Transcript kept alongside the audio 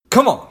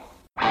Come on.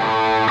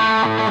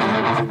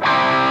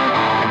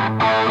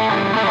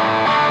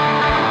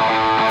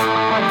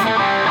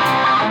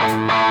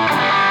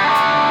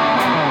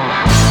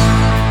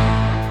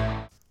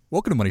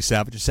 Welcome to Money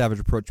Savage, a savage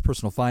approach to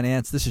personal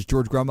finance. This is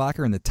George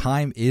Grumbacher, and the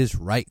time is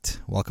right.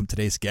 Welcome to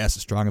today's guest,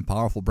 the strong and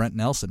powerful Brent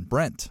Nelson.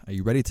 Brent, are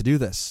you ready to do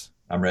this?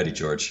 I'm ready,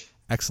 George.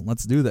 Excellent.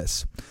 Let's do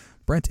this.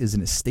 Brent is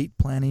an estate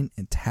planning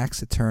and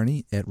tax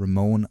attorney at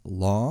Ramon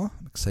Law.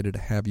 I'm excited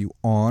to have you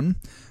on.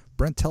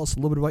 Brent, tell us a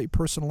little bit about your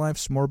personal life,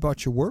 some more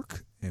about your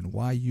work, and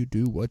why you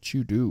do what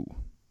you do.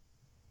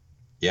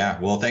 Yeah,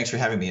 well, thanks for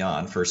having me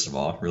on, first of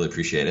all. Really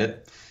appreciate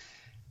it.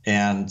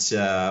 And,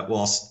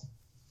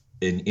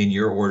 in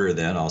your order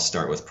then, I'll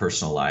start with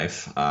personal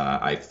life.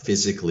 I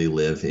physically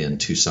live in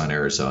Tucson,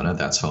 Arizona.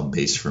 That's home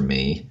base for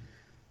me.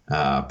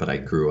 But I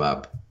grew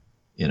up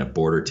in a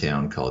border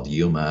town called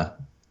Yuma,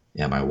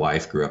 and my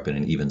wife grew up in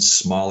an even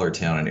smaller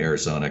town in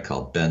Arizona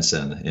called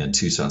Benson, and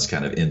Tucson's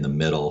kind of in the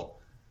middle.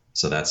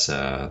 So that's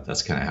kind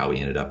of how we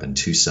ended up in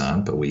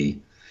Tucson. But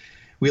we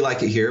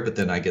like it here, but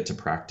then I get to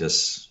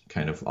practice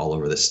kind of all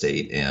over the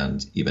state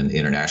and even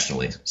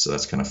internationally. So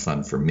that's kind of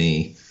fun for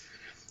me.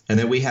 And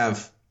then we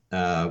have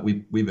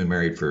we've been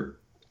married for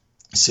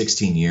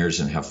 16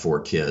 years and have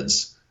 4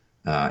 kids.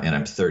 And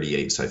I'm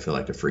 38, so I feel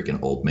like a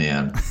freaking old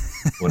man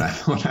when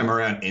I'm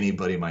around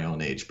anybody my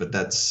own age. But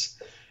that's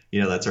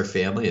our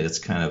family, and it's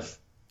kind of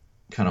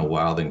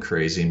wild and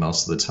crazy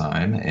most of the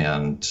time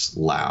and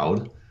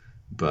loud,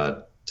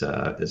 but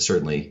it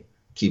certainly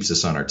keeps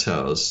us on our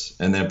toes.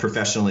 And then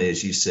professionally,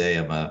 as you say,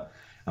 I'm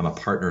a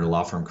partner in a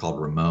law firm called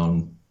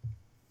Ramon.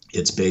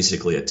 It's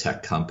basically a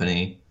tech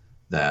company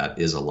that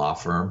is a law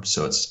firm,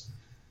 so it's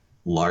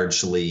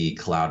largely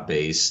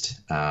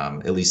cloud-based.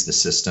 At least the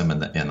system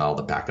and all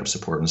the backup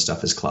support and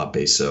stuff is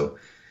cloud-based. So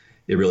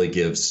it really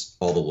gives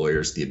all the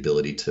lawyers the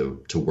ability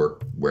to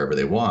work wherever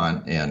they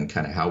want and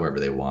kind of however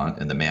they want.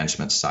 And the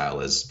management style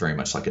is very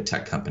much like a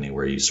tech company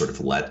where you sort of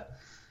let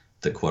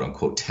the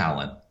quote-unquote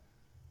talent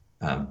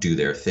do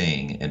their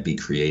thing and be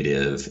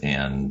creative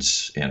and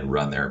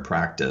run their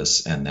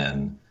practice. And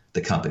then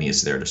the company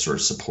is there to sort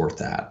of support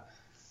that.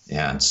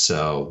 And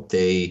so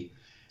they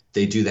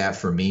do that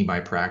for me.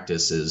 My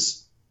practice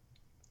is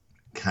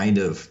kind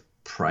of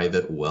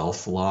private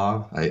wealth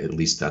law. At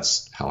least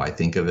that's how I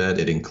think of it.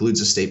 It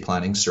includes estate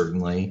planning,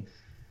 certainly.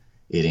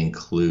 It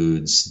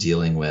includes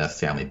dealing with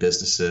family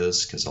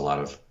businesses, because a lot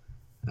of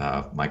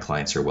my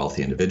clients are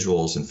wealthy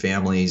individuals and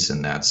families,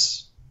 and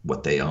that's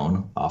what they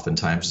own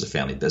oftentimes is a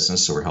family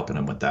business. So we're helping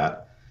them with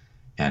that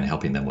and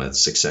helping them with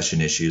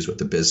succession issues with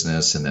the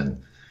business. And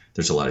then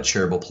there's a lot of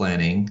charitable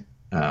planning.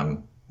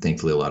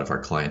 Thankfully, a lot of our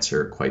clients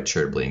are quite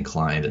charitably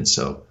inclined, and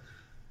so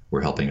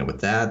we're helping them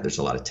with that. There's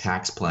a lot of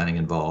tax planning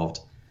involved.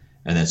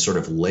 And then sort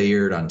of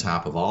layered on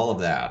top of all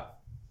of that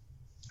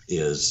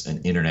is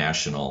an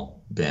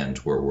international bend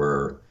where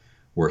we're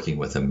working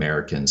with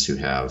Americans who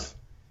have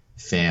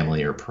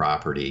family or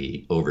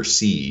property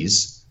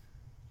overseas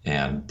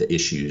and the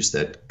issues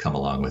that come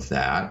along with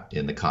that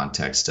in the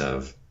context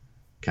of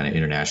kind of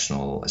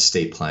international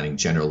estate planning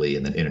generally,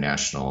 and then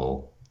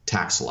international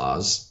tax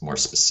laws more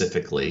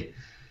specifically.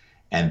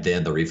 And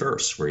then the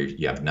reverse, where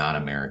you have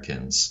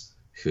non-Americans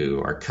who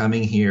are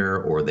coming here,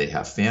 or they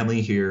have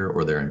family here,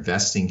 or they're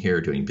investing here,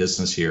 doing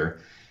business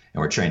here,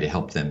 and we're trying to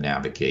help them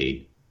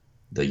navigate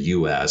the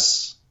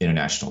U.S.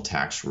 international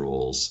tax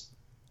rules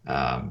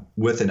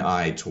with an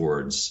eye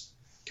towards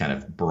kind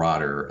of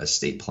broader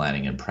estate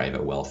planning and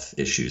private wealth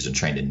issues, and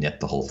trying to knit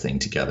the whole thing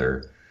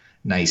together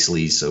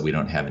nicely so we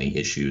don't have any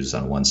issues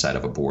on one side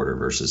of a border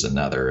versus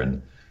another,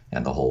 and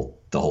the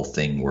whole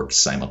thing works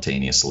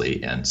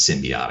simultaneously and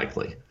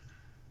symbiotically.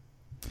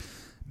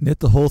 Knit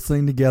the whole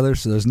thing together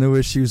so there's no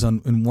issues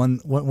in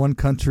one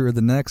country or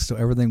the next, so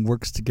everything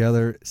works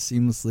together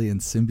seamlessly and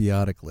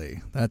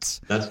symbiotically.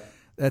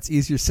 That's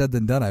easier said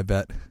than done, I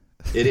bet.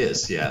 It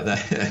is, yeah.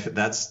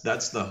 That's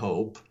the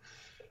hope.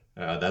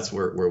 That's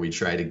where we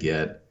try to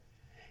get.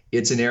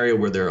 It's an area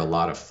where there are a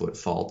lot of foot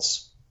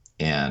faults,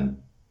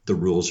 and the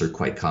rules are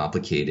quite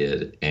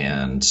complicated,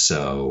 and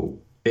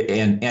so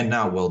and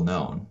not well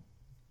known.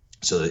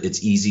 So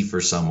it's easy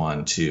for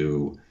someone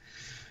to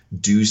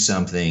do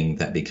something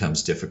that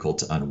becomes difficult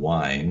to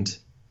unwind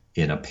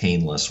in a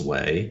painless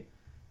way.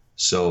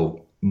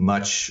 So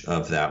much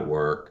of that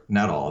work,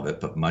 not all of it,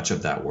 but much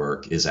of that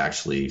work is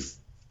actually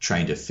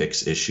trying to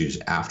fix issues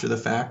after the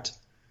fact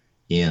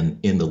in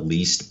the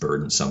least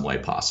burdensome way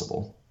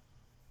possible.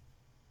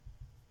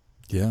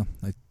 Yeah,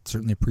 I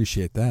certainly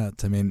appreciate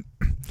that. I mean,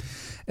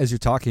 as you're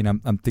talking,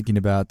 I'm thinking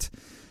about,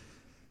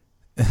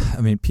 I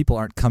mean, people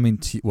aren't coming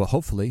to, well,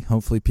 hopefully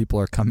people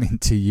are coming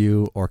to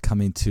you or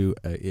coming to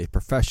a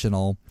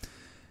professional,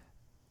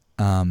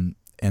 and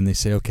they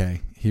say,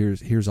 okay,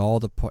 here's all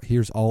the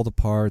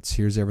parts,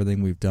 here's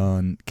everything we've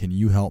done. Can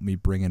you help me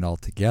bring it all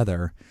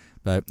together?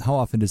 But how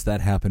often does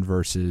that happen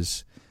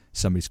versus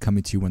somebody's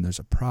coming to you when there's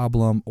a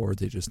problem, or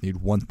they just need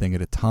one thing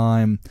at a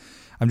time?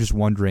 I'm just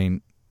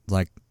wondering,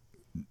 like,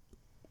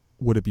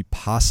 would it be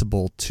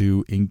possible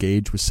to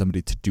engage with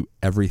somebody to do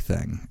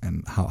everything,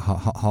 and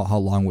how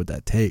long would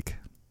that take?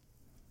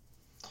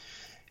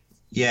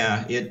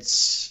 Yeah,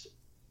 it's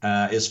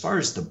as far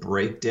as the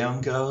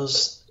breakdown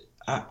goes,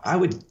 I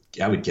would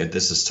get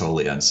this is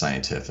totally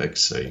unscientific,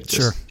 so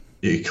Sure.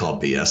 you call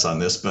BS on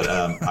this, but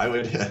I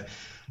would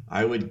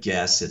I would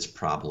guess it's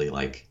probably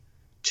like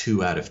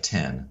 2 out of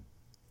 10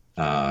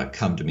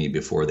 come to me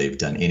before they've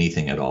done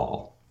anything at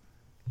all,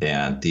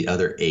 and the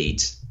other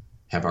eight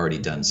have already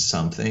done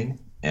something,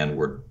 and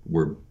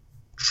we're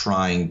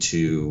trying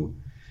to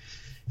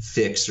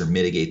fix or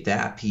mitigate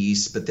that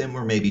piece, but then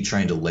we're maybe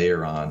trying to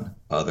layer on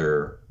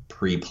other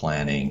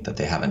pre-planning that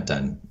they haven't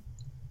done,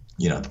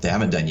 that they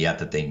haven't done yet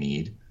that they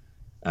need.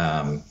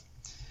 Um,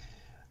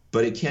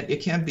 but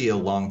it can be a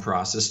long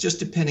process, just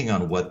depending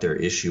on what their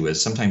issue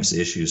is. Sometimes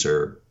the issues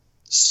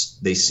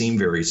they seem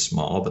very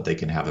small, but they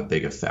can have a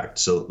big effect.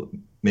 So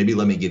maybe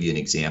let me give you an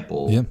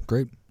example. Yeah,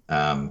 great.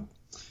 Um,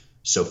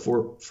 so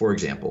for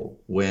example,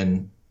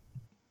 when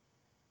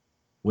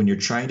you're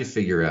trying to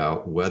figure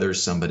out whether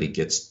somebody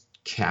gets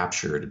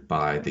captured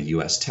by the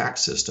U.S.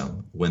 tax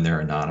system when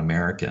they're a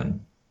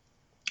non-American,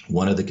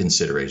 one of the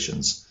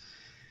considerations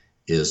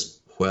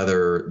is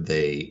whether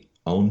they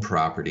own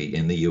property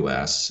in the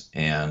U.S.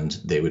 and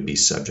they would be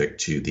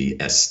subject to the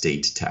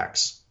estate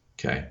tax.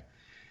 Okay.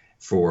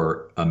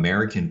 For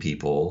American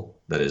people,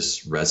 that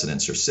is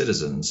residents or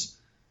citizens,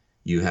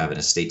 you have an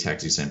estate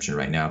tax exemption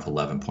right now of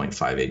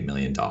 $11.58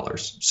 million.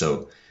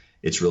 So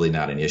it's really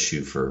not an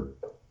issue for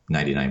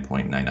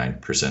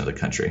 99.99% of the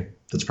country.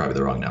 That's probably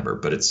the wrong number,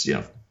 but it's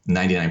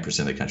 99%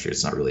 of the country.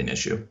 It's not really an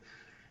issue.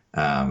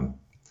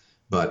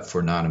 But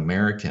for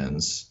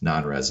non-Americans,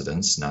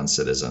 non-residents,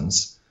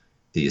 non-citizens,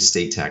 the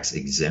estate tax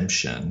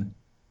exemption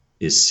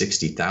is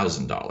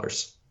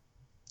 $60,000,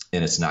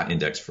 and it's not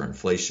indexed for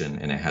inflation,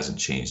 and it hasn't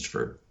changed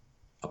for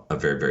a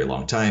very, very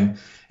long time,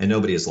 and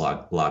nobody is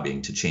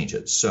lobbying to change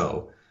it.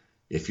 So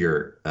if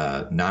you're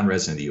a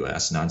non-resident of the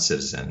U.S.,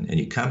 non-citizen, and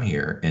you come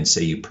here and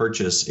say you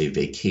purchase a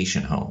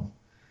vacation home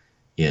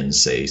in,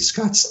 say,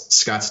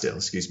 Scottsdale,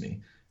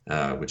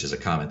 which is a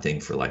common thing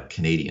for like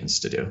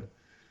Canadians to do.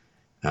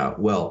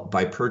 Well,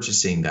 by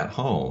purchasing that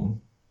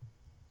home,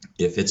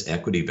 if its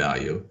equity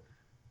value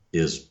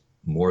is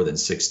more than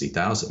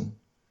 60,000,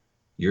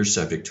 you're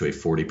subject to a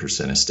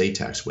 40% estate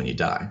tax when you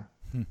die.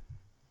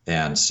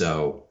 And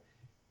so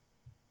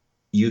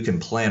you can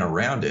plan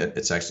around it.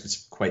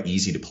 It's quite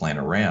easy to plan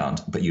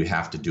around, but you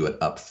have to do it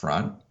up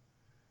front.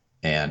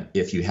 And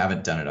if you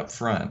haven't done it up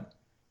front,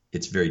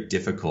 it's very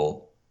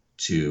difficult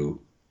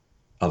to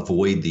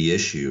avoid the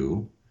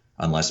issue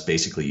unless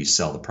basically you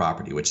sell the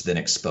property, which then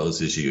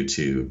exposes you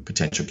to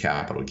potential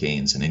capital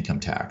gains and income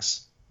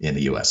tax in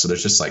the U.S. So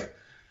there's just like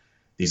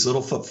these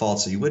little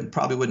footfalls that you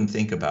probably wouldn't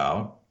think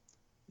about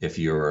if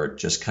you're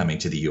just coming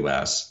to the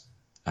U.S.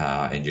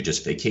 And you're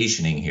just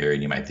vacationing here,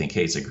 and you might think,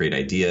 hey, it's a great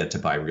idea to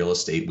buy real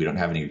estate. We don't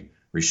have any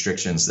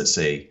restrictions that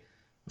say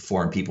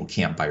foreign people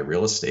can't buy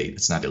real estate.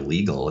 It's not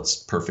illegal. It's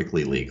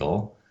perfectly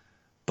legal.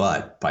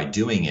 But by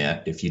doing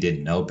it, if you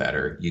didn't know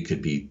better, you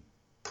could be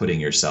putting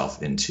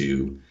yourself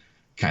into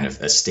kind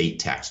of estate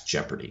tax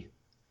jeopardy.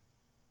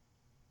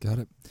 Got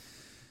it.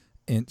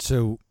 And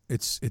so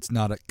it's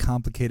not a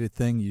complicated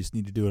thing. You just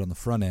need to do it on the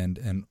front end.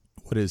 And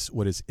what is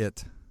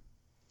it?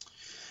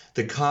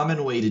 The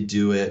common way to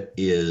do it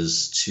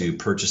is to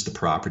purchase the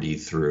property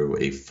through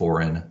a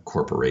foreign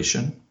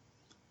corporation.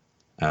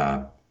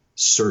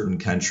 Certain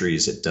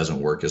countries it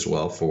doesn't work as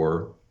well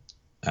for,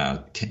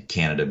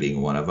 Canada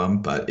being one of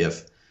them. But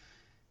if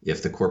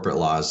the corporate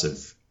laws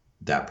of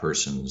that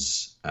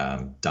person's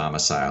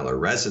domicile or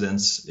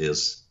residence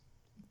is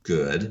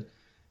good,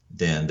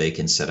 then they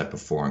can set up a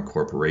foreign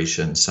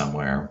corporation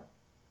somewhere,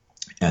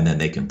 and then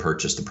they can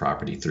purchase the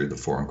property through the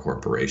foreign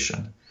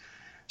corporation.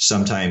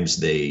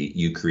 Sometimes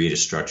you create a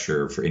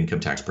structure for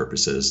income tax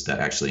purposes that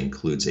actually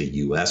includes a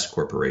U.S.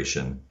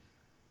 corporation,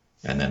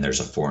 and then there's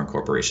a foreign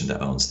corporation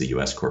that owns the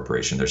U.S.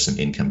 corporation. There's some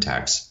income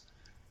tax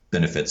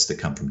benefits that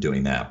come from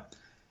doing that.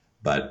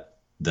 But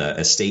the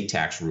estate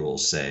tax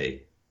rules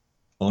say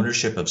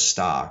ownership of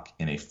stock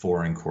in a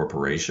foreign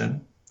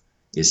corporation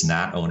is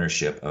not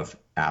ownership of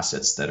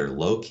assets that are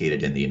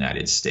located in the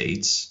United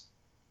States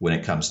when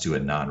it comes to a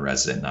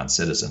non-resident,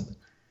 non-citizen.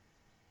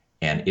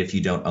 And if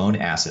you don't own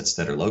assets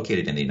that are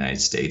located in the United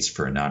States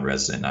for a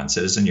non-resident,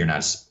 non-citizen, you're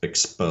not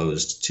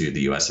exposed to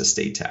the U.S.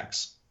 estate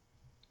tax.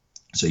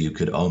 So you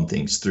could own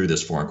things through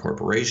this foreign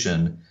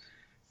corporation,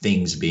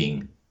 things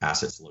being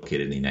assets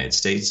located in the United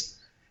States,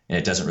 and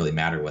it doesn't really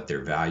matter what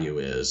their value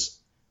is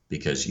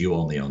because you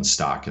only own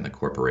stock in the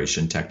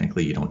corporation.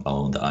 Technically, you don't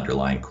own the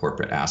underlying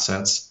corporate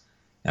assets.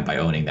 And by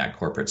owning that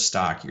corporate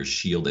stock, you're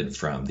shielded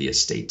from the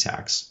estate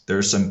tax. There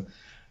are some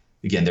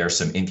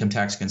income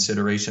tax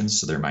considerations,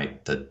 so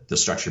the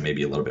structure may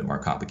be a little bit more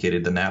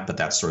complicated than that, but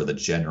that's sort of the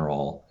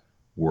general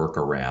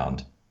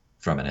workaround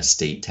from an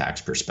estate tax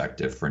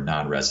perspective for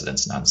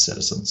non-residents,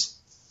 non-citizens.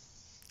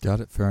 Got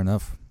it. Fair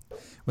enough.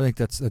 Well, I think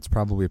that's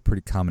probably a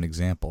pretty common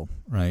example,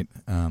 right?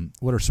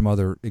 What are some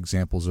other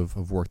examples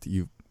of work that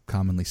you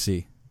commonly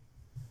see?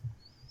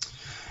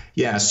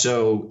 Yeah.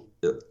 So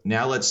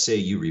now let's say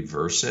you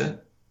reverse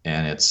it,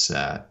 and it's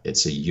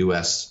a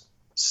U.S.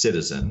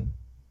 citizen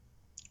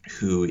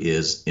who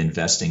is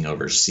investing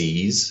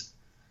overseas,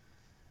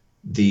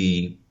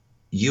 the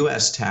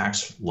U.S.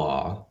 tax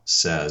law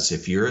says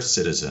if you're a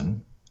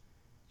citizen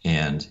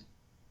and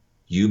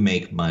you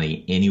make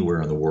money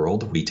anywhere in the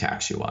world, we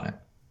tax you on it.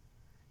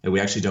 And we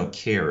actually don't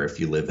care if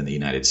you live in the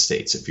United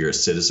States. If you're a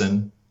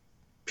citizen,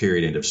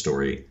 period, end of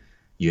story,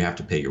 you have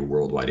to pay your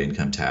worldwide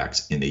income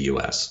tax in the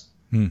U.S.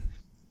 In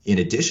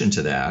addition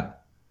to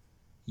that,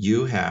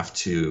 you have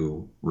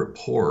to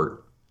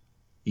report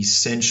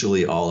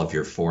essentially all of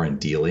your foreign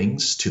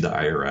dealings to the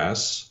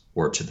IRS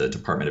or to the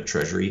Department of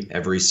Treasury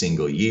every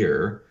single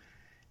year.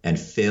 And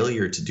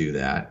failure to do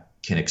that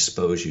can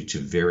expose you to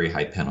very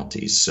high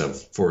penalties. So,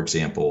 for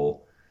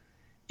example,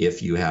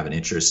 if you have an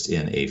interest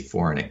in a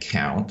foreign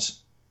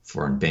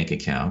bank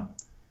account,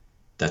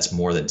 that's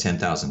more than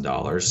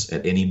 $10,000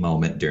 at any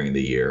moment during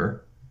the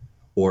year,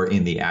 or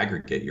in the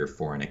aggregate, your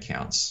foreign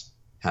accounts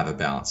have a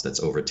balance that's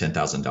over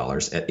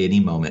 $10,000 at any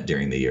moment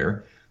during the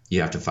year,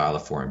 you have to file a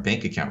foreign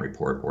bank account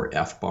report, or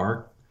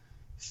FBAR.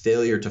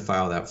 Failure to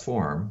file that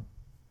form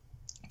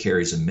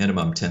carries a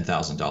minimum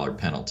 $10,000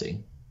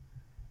 penalty.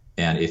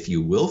 And if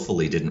you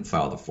willfully didn't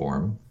file the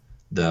form,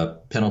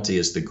 the penalty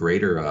is the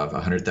greater of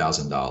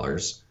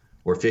 $100,000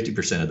 or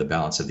 50% of the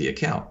balance of the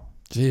account.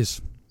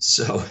 Jeez.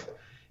 So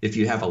if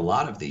you have a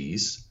lot of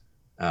these,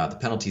 the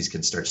penalties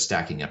can start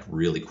stacking up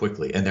really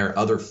quickly. And there are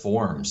other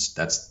forms.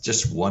 That's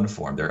just one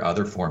form. There are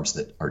other forms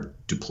that are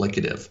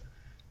duplicative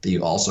that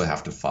you also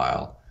have to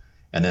file.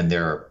 And then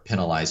there are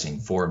penalizing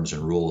forms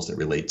and rules that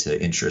relate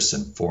to interests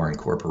in foreign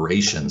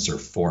corporations or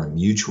foreign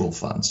mutual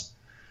funds.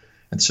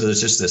 And so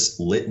there's just this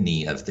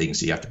litany of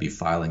things you have to be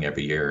filing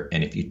every year.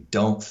 And if you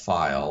don't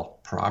file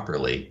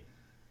properly,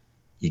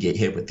 you get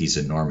hit with these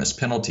enormous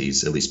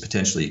penalties. At least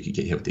potentially you could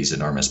get hit with these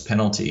enormous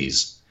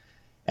penalties.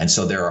 And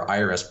so there are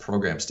IRS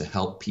programs to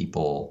help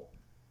people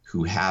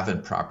who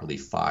haven't properly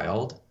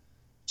filed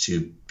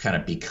to kind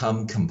of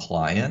become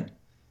compliant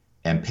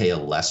and pay a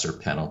lesser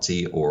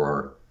penalty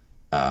or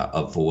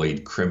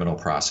avoid criminal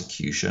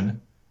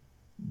prosecution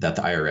that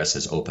the IRS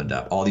has opened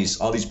up. All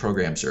these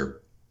programs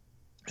are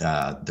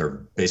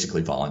they're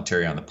basically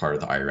voluntary on the part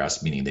of the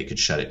IRS, meaning they could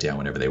shut it down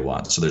whenever they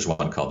want. So there's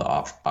one called the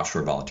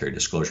Offshore Voluntary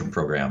Disclosure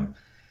Program.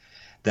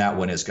 That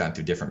one has gone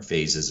through different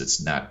phases.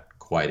 It's not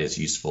quite as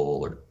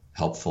useful or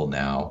helpful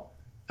now.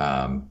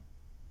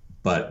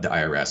 But the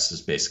IRS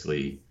has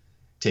basically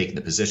taken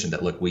the position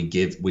that, look, we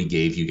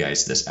gave you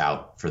guys this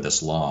out for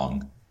this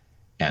long,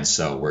 and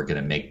so we're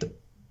going to make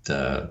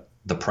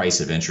the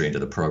price of entry into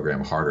the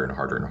program harder and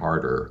harder and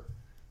harder,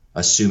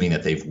 assuming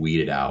that they've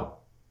weeded out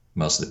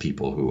most of the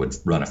people who would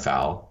run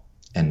afoul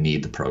and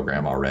need the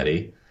program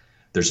already.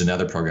 There's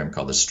another program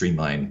called the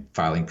Streamlined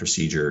Filing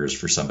Procedures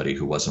for somebody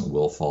who wasn't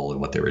willful in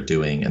what they were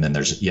doing. And then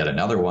there's yet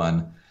another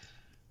one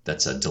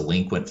that's a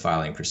delinquent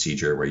filing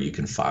procedure where you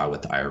can file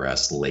with the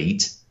IRS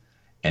late.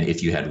 And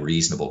if you had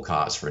reasonable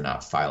cause for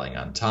not filing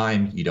on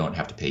time, you don't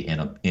have to pay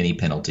any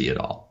penalty at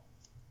all.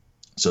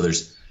 So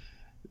there's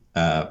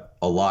a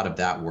lot of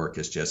that work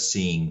is just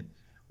seeing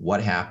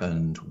what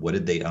happened, what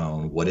did they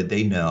own, what did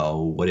they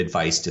know, what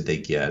advice did they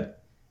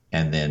get,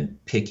 and then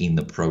picking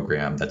the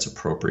program that's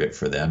appropriate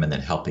for them and then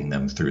helping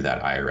them through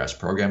that IRS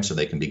program so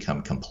they can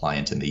become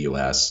compliant in the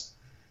U.S.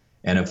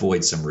 and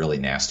avoid some really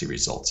nasty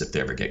results if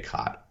they ever get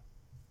caught.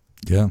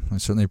 Yeah, I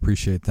certainly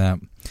appreciate that.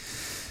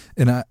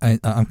 And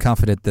I'm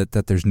confident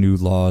that there's new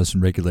laws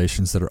and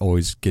regulations that are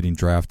always getting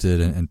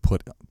drafted and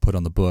put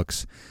on the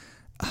books.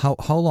 How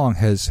long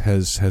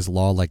has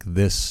law like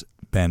this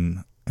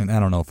been, and I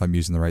don't know if I'm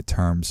using the right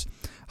terms,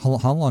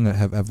 how long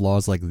have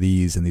laws like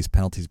these and these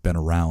penalties been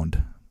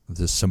around? Was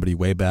this somebody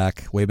way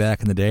back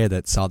in the day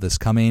that saw this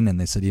coming and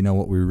they said, you know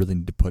what, we really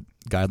need to put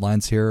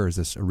guidelines here, or is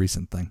this a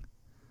recent thing?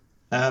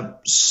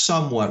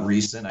 Somewhat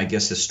recent, I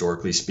guess,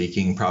 historically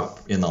speaking,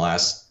 probably in the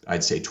last,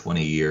 I'd say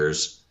 20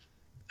 years,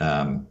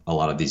 a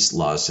lot of these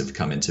laws have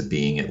come into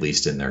being, at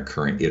least in their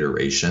current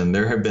iteration.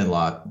 There have been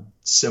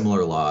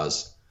similar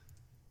laws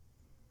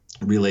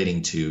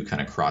relating to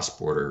kind of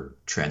cross-border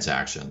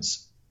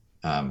transactions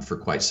for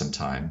quite some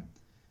time.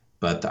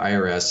 But the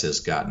IRS has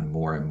gotten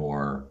more and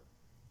more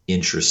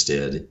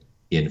interested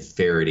in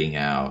ferreting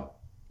out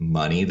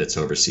money that's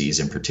overseas,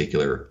 in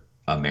particular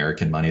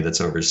American money that's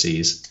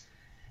overseas.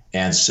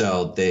 And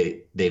so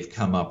they've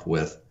come up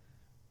with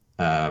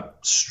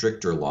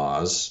stricter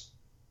laws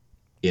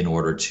in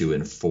order to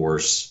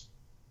enforce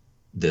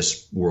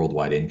this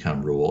worldwide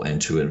income rule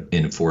and to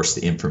enforce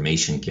the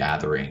information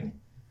gathering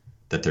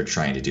that they're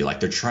trying to do. Like,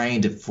 they're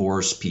trying to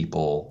force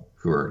people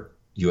who are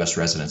U.S.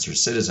 residents or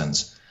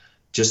citizens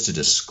just to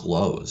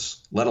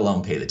disclose, let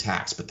alone pay the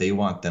tax, but they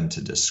want them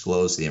to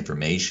disclose the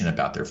information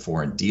about their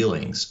foreign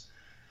dealings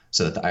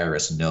so that the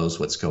IRS knows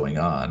what's going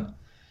on.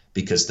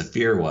 Because the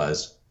fear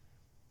was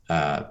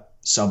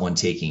someone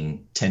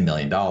taking $10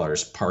 million,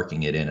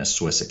 parking it in a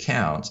Swiss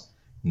account,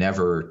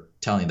 never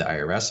telling the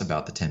IRS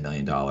about the $10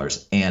 million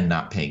and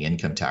not paying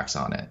income tax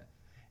on it.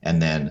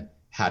 And then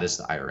how does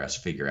the IRS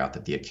figure out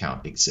that the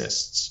account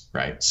exists,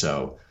 right?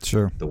 So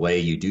Sure. the way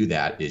you do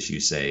that is you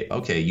say,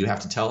 okay, you have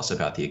to tell us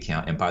about the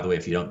account. And by the way,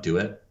 if you don't do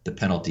it, the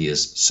penalty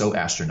is so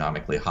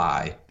astronomically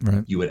high,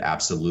 Right. you would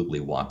absolutely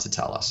want to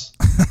tell us.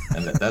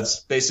 And that's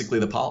basically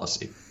the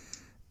policy.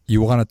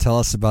 You want to tell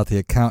us about the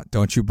account,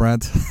 don't you,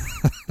 Brent?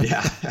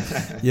 Yeah.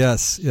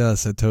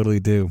 Yes, I totally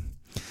do.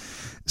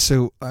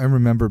 So I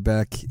remember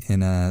back in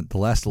the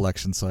last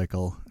election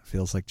cycle,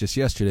 feels like just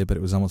yesterday, but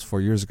it was almost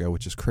 4 years ago,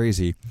 which is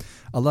crazy.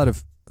 A lot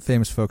of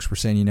famous folks were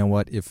saying, you know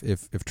what,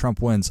 if Trump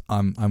wins,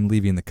 I'm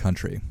leaving the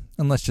country.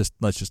 And let's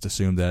just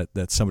assume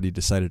that somebody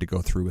decided to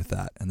go through with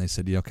that, and they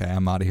said, yeah, okay,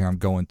 I'm out of here. I'm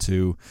going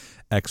to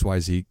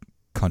XYZ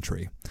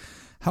country.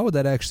 How would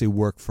that actually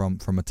work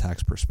from a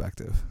tax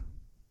perspective?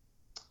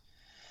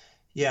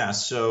 Yeah,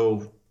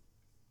 so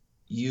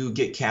you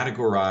get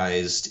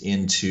categorized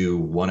into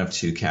one of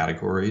two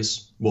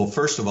categories. Well,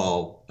 first of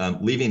all,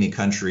 leaving the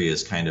country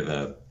is kind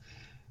of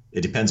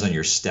it depends on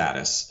your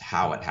status,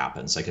 how it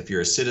happens. Like if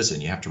you're a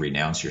citizen, you have to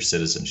renounce your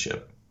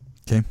citizenship.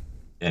 Okay.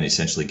 And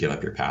essentially give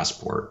up your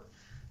passport.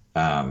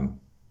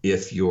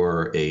 If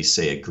you're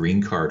say a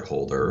green card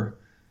holder,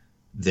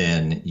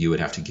 then you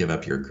would have to give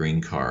up your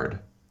green card.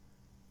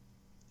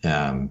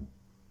 There's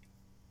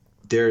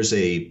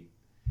a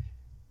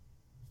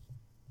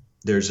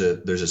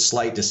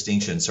slight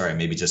distinction, sorry,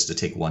 maybe just to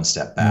take one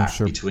step back,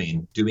 sure,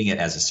 between doing it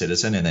as a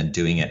citizen and then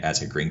doing it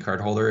as a green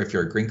card holder. If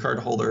you're a green card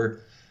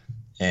holder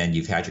and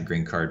you've had your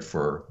green card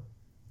for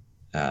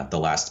the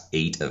last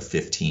 8 of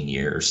 15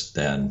 years,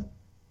 then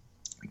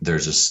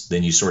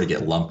then you sort of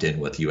get lumped in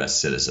with U.S.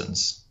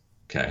 citizens.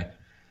 Okay.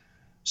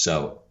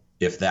 So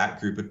if that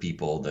group of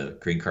people, the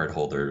green card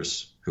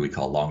holders, who we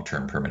call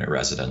long-term permanent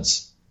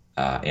residents,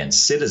 and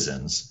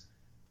citizens,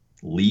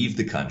 leave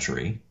the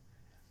country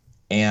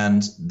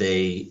and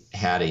they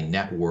had a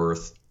net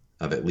worth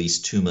of at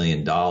least $2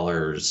 million,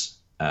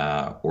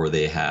 or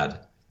they had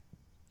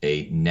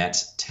a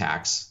net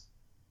tax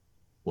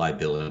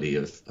liability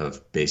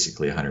of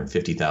basically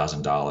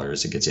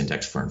 $150,000. It gets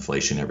indexed for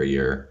inflation every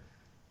year.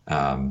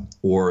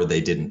 Or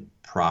they didn't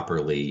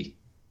properly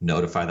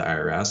notify the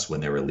IRS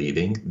when they were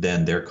leaving,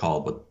 then they're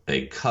called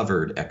a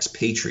covered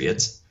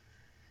expatriate.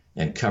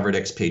 And covered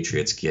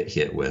expatriates get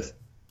hit with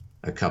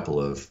a couple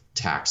of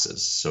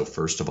taxes. So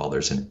first of all,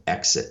 there's an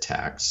exit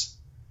tax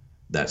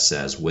that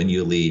says when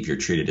you leave, you're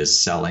treated as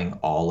selling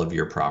all of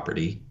your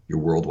property, your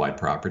worldwide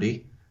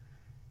property.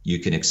 You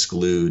can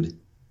exclude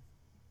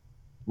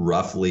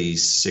roughly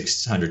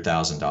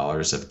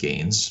 $600,000 of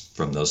gains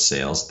from those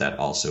sales. That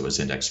also is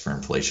indexed for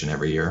inflation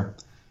every year.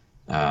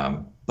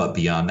 But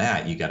beyond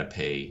that, you got to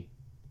pay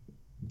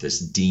this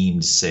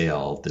deemed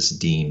sale, this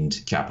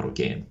deemed capital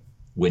gain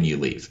when you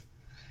leave.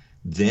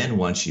 Then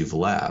once you've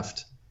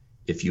left,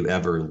 if you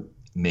ever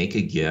make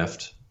a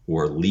gift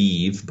or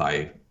leave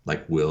by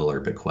like will or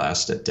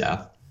bequest at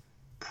death,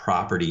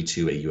 property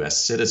to a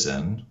U.S.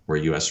 citizen or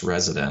U.S.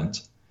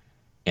 resident,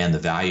 and the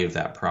value of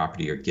that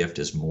property or gift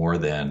is more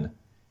than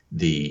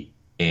the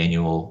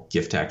annual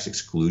gift tax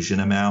exclusion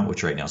amount,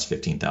 which right now is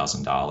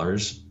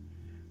 $15,000,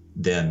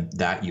 then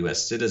that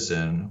U.S.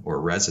 citizen or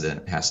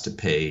resident has to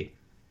pay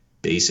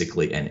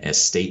basically an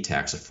estate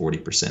tax, a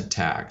 40%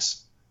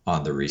 tax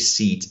on the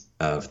receipt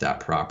of that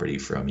property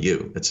from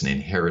you. It's an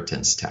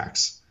inheritance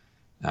tax,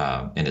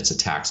 and it's a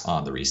tax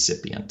on the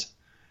recipient.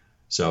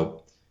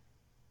 So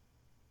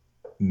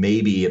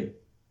maybe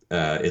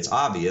it's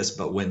obvious,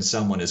 but when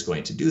someone is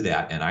going to do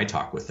that and I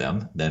talk with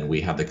them, then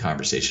we have the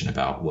conversation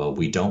about, well,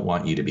 we don't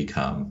want you to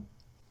become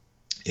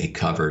a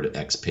covered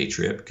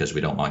expatriate because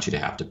we don't want you to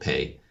have to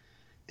pay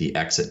the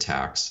exit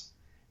tax.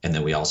 And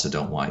then we also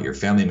don't want your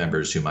family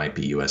members who might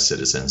be U.S.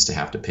 citizens to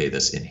have to pay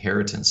this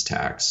inheritance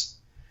tax.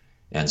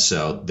 And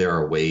so there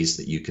are ways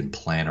that you can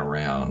plan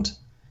around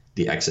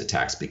the exit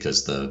tax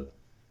because the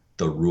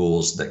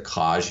rules that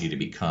cause you to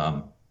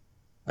become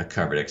a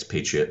covered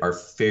expatriate are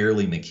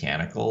fairly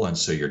mechanical. And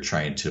so you're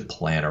trying to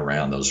plan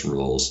around those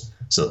rules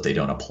so that they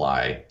don't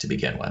apply to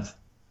begin with.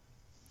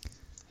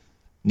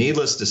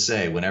 Needless to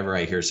say, whenever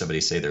I hear somebody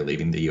say they're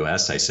leaving the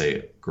U.S., I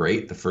say,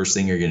 great, the first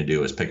thing you're going to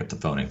do is pick up the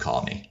phone and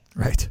call me.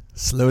 Right.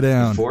 Slow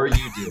down. Before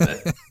you do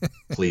it,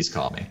 please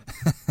call me.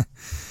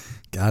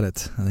 Got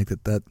it. I think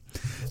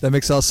that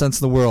makes all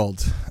sense in the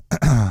world.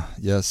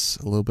 Yes,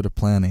 a little bit of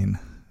planning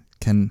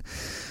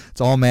it's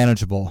all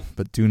manageable,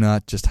 but do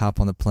not just hop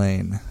on the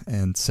plane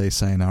and say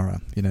sayonara,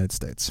 United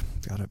States.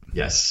 Got it.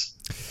 Yes,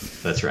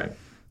 that's right.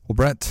 Well,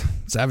 Brent,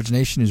 Savage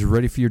Nation is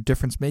ready for your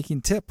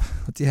difference-making tip.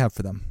 What do you have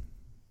for them?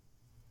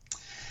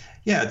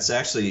 Yeah, it's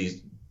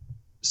actually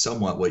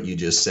somewhat what you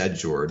just said,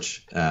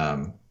 George,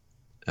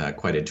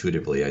 quite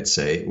intuitively, I'd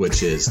say,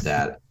 which is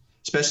that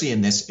especially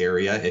in this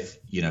area,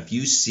 if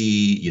you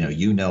see,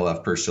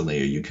 of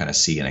personally, or you kind of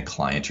see in a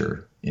client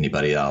or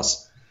anybody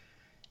else,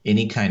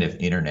 any kind of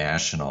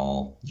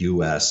international,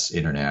 U.S.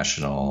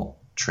 international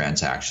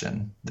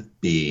transaction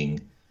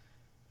being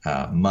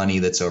money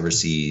that's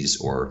overseas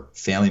or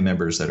family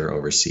members that are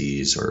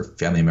overseas or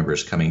family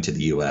members coming to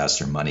the U.S.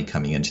 or money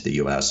coming into the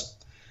U.S.,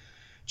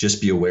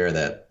 just be aware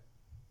that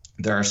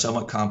there are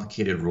somewhat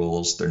complicated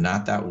rules. They're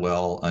not that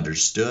well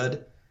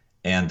understood,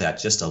 and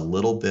that just a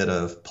little bit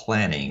of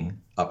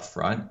planning up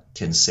front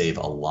can save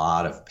a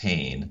lot of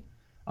pain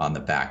on the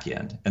back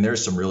end. And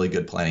there's some really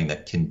good planning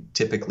that can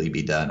typically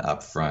be done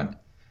up front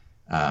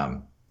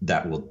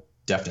that will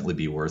definitely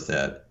be worth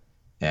it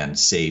and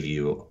save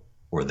you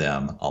or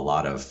them a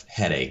lot of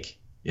headache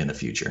in the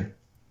future.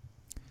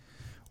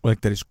 Well,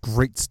 that is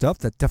great stuff.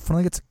 That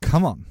definitely gets,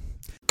 come on.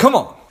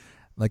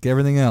 Like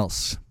everything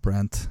else,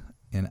 Brent,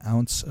 an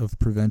ounce of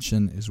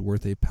prevention is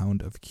worth a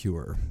pound of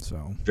cure.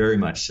 So very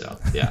much so,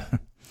 yeah.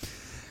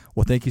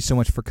 Well, thank you so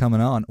much for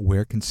coming on.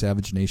 Where can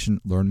Savage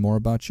Nation learn more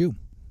about you?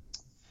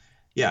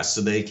 Yeah,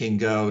 so they can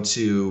go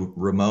to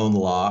Ramon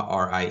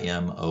Law,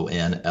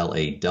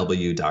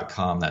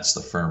 RIMONLAW.com. That's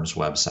the firm's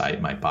website.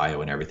 My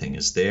bio and everything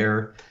is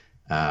there.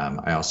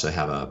 I also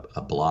have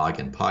a blog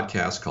and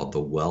podcast called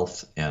the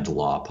Wealth and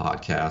Law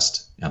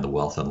Podcast and the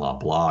Wealth and Law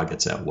blog.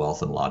 It's at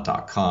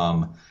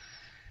wealthandlaw.com.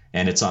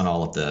 And it's on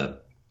all of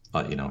the,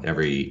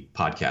 every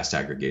podcast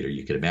aggregator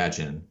you could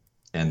imagine.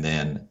 And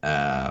then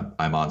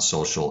I'm on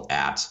social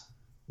at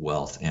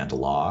Wealth and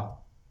Law,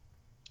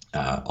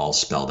 all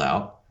spelled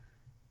out.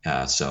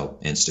 So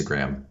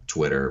Instagram,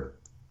 Twitter,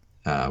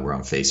 we're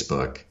on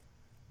Facebook,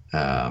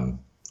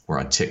 we're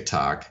on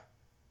TikTok.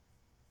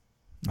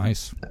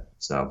 Nice.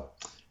 So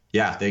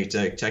yeah, they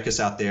check us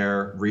out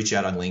there, reach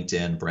out on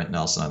LinkedIn, Brent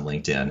Nelson on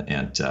LinkedIn,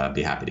 and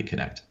be happy to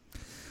connect.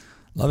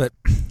 Love it.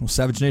 Well,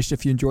 Savage Nation,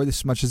 if you enjoyed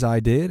this as much as I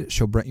did,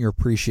 show Brent your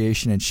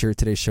appreciation and share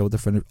today's show with a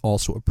friend who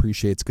also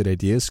appreciates good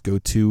ideas. Go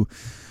to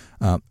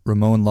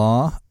Ramon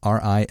Law,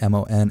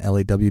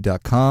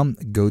 RIMONLAW.com.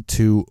 Go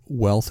to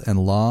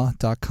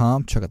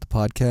wealthandlaw.com. Check out the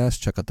podcast,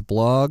 check out the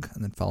blog,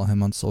 and then follow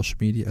him on social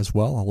media as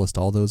well. I'll list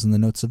all those in the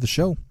notes of the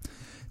show.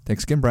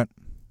 Thanks again, Brent.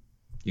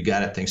 You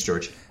got it. Thanks,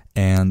 George.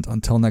 And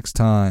until next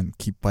time,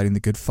 keep fighting the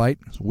good fight.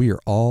 We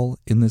are all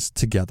in this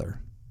together.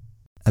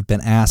 I've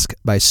been asked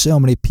by so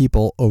many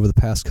people over the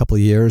past couple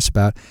of years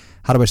about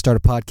how do I start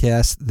a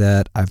podcast,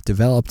 that I've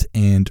developed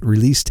and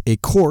released a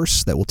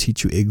course that will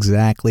teach you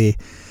exactly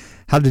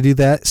how to do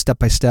that step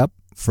by step,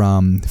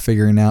 from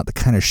figuring out the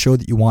kind of show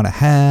that you want to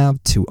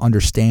have to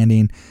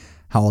understanding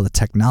how all the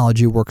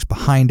technology works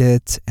behind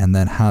it, and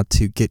then how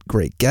to get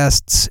great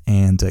guests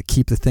and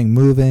keep the thing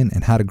moving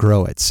and how to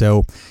grow it.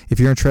 So if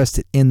you're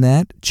interested in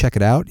that, check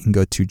it out. You can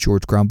go to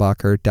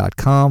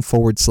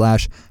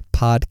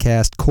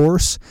georgegrumbacher.com/podcast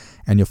course,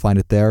 and you'll find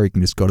it there. You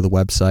can just go to the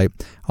website.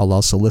 I'll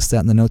also list that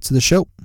in the notes of the show.